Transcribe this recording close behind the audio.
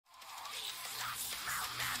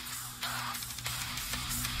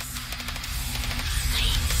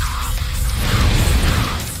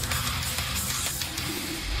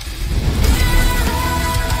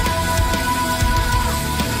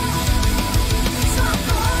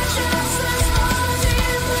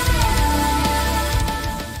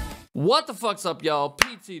What the fuck's up, y'all?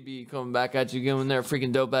 PTB coming back at you again with another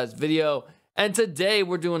freaking dope ass video. And today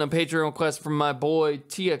we're doing a Patreon request from my boy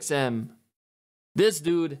TXM. This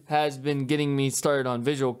dude has been getting me started on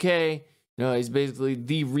Visual K. You know, he's basically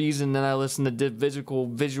the reason that I listen to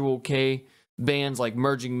Visual K bands like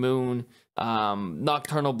Merging Moon,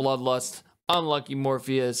 Nocturnal Bloodlust, Unlucky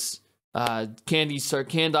Morpheus, Candy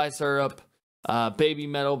Syrup, Baby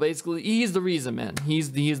Metal. Basically, he's the reason, man. He's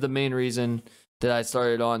the main reason that I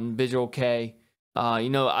started on Visual K. You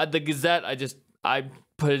know, the Gazette, I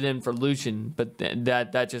put it in for Lucian, but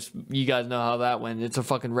that just, you guys know how that went. It's a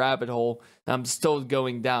fucking rabbit hole. I'm still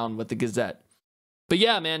going down with the Gazette. But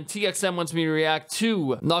yeah, man, TXM wants me to react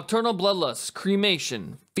to Nocturnal Bloodlust,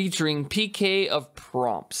 Cremation, featuring PK of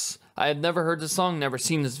Prompts. I have never heard this song, never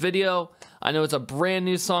seen this video. I know it's a brand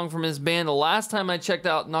new song from his band. The last time I checked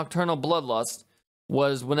out Nocturnal Bloodlust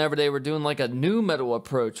was whenever they were doing like a new metal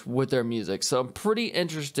approach with their music. So I'm pretty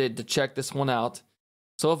interested to check this one out.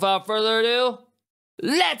 So without further ado,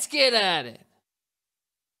 let's get at it.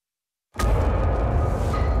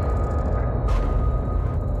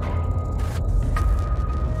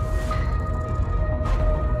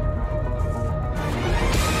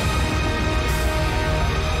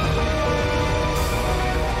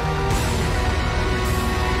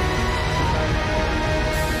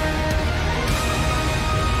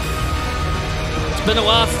 It's been a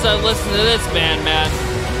while since I listened to this band, man.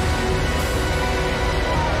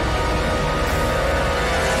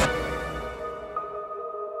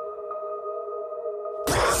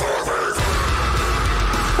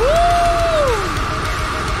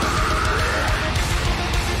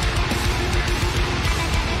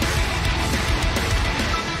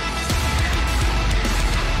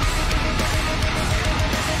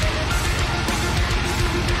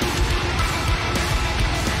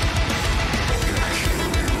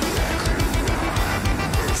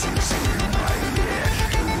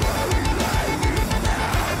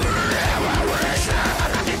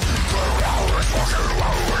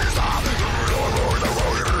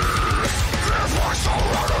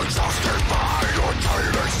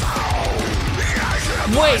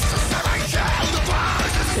 Wait,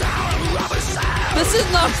 this is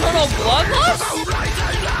Nocturnal Bloodlust?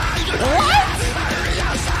 What?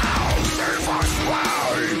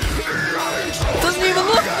 Doesn't even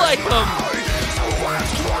look like them.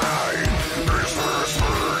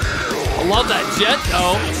 I love that jet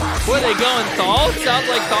though. Where are they going, Thal? Sounds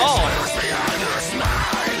like Thal.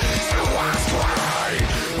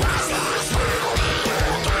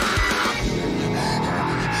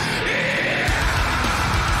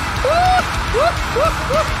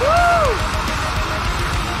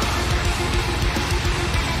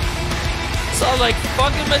 Sounds like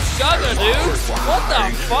fucking Meshuggah, dude. What the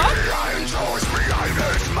fuck?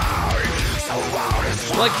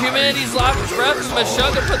 Like humanity's life and breath and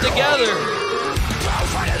Meshuggah put together.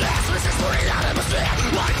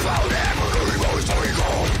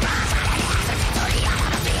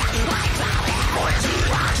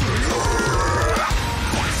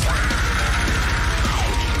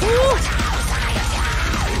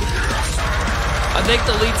 I think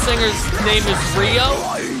the lead singer's name is Rio.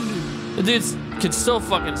 The dude can still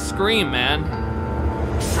fucking scream, man.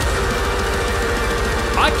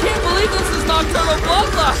 I can't believe this is Nocturnal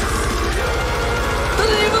Bloodlust.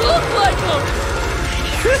 Doesn't even look like him.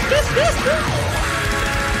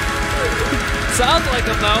 Sounds like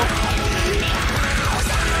him though.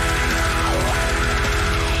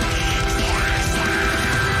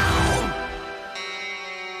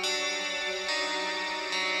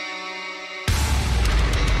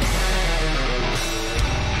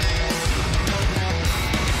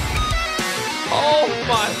 Oh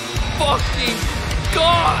my fucking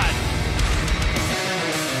God!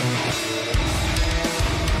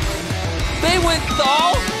 They went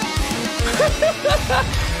Thal?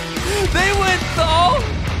 They went Thal?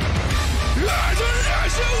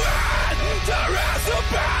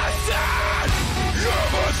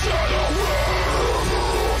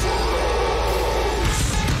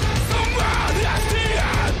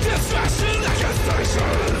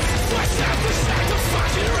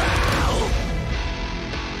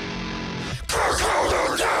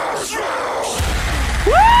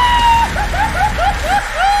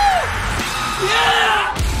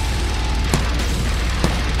 Yeah!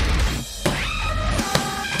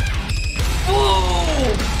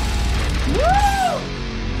 Whoa! Woo!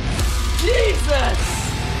 Jesus!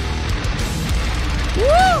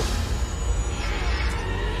 Woo!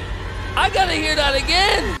 I gotta hear that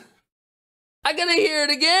again! I gotta hear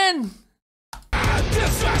it again!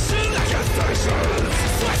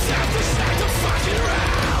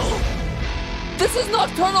 This This is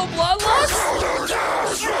Nocturnal Bloodlust?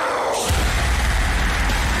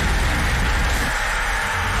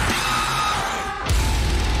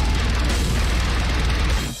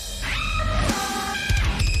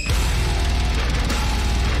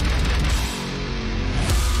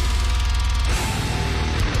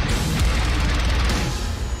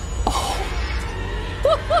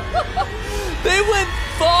 They went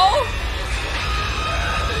fall?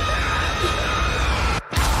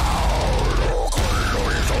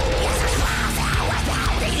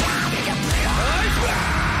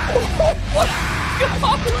 What?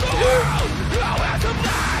 What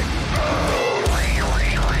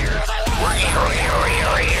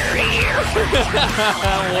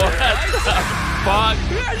the fuck?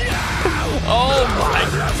 Oh my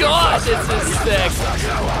god, this is sick.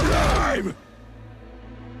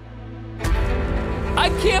 I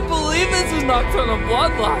can't believe this is Nocturnal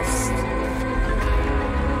Bloodlust.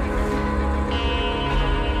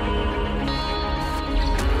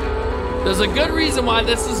 There's a good reason why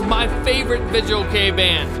this is my favorite Visual K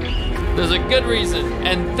band. There's a good reason,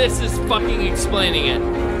 and this is fucking explaining it.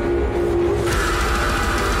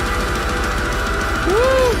 Woo!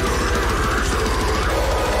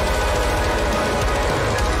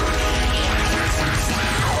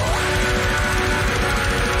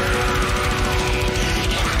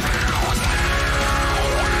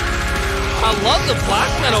 I love the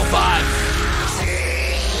black metal vibe.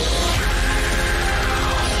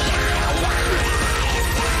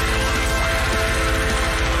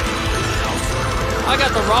 I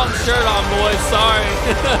got the wrong shirt on, boys. Sorry.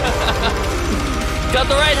 Got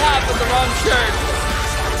the right hat, but the wrong shirt.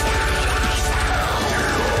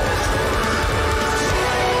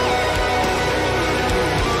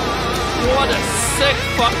 What a sick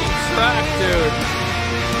fucking track, dude.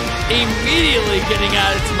 Immediately getting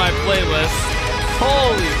added to my playlist.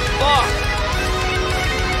 Holy fuck.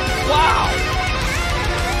 Wow.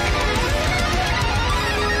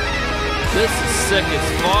 This is sick as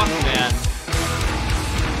fuck, man.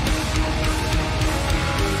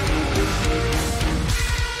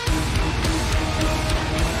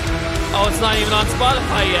 Oh, it's not even on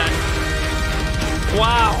Spotify yet.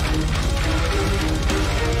 Wow.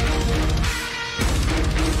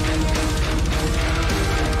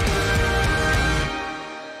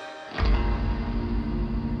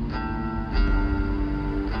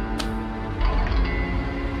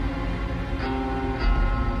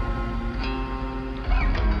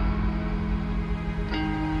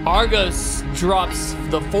 Argos drops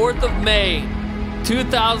the 4th of May,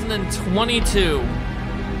 2022.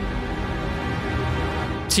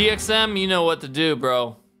 TXM, you know what to do,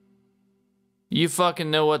 bro. You fucking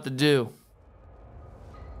know what to do.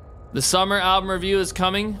 The summer album review is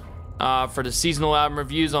coming for the seasonal album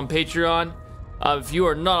reviews on Patreon. If you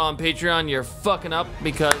are not on Patreon, you're fucking up,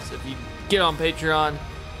 because if you get on Patreon,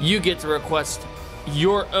 you get to request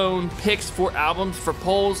your own picks for albums for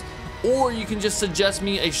polls, or you can just suggest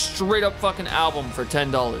me a straight up fucking album for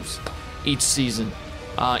 $10 each season.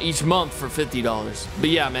 Each month for $50. But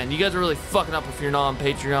yeah, man, you guys are really fucking up if you're not on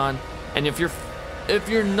Patreon. And if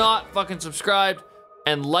you're not fucking subscribed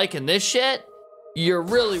and liking this shit, you're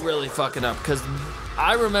really fucking up. Because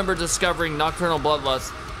I remember discovering Nocturnal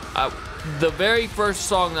Bloodlust. The very first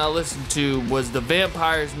song that I listened to was The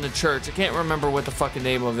Vampires in the Church. I can't remember what the fucking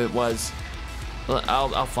name of it was.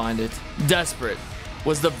 I'll find it. Desperate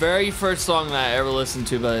was the very first song that I ever listened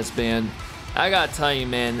to by this band. I gotta tell you,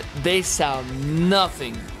 man, they sound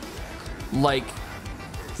nothing like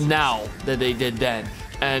now that they did then.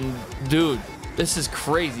 And dude, this is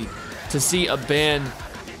crazy to see a band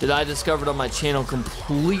that I discovered on my channel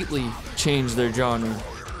completely change their genre.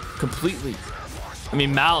 Completely. I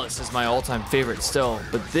mean, Malice is my all-time favorite still,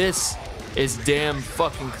 but this is damn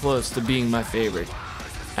fucking close to being my favorite.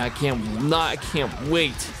 I can't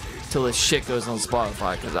wait till this shit goes on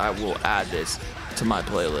Spotify, because I will add this to my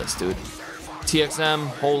playlist, dude. TXM,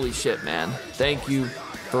 holy shit, man. Thank you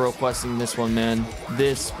for requesting this one, man.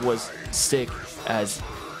 This was sick as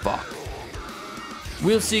fuck.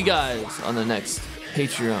 We'll see you guys on the next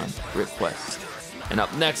Patreon request. And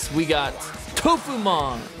up next, we got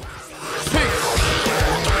Tofumon. Peace.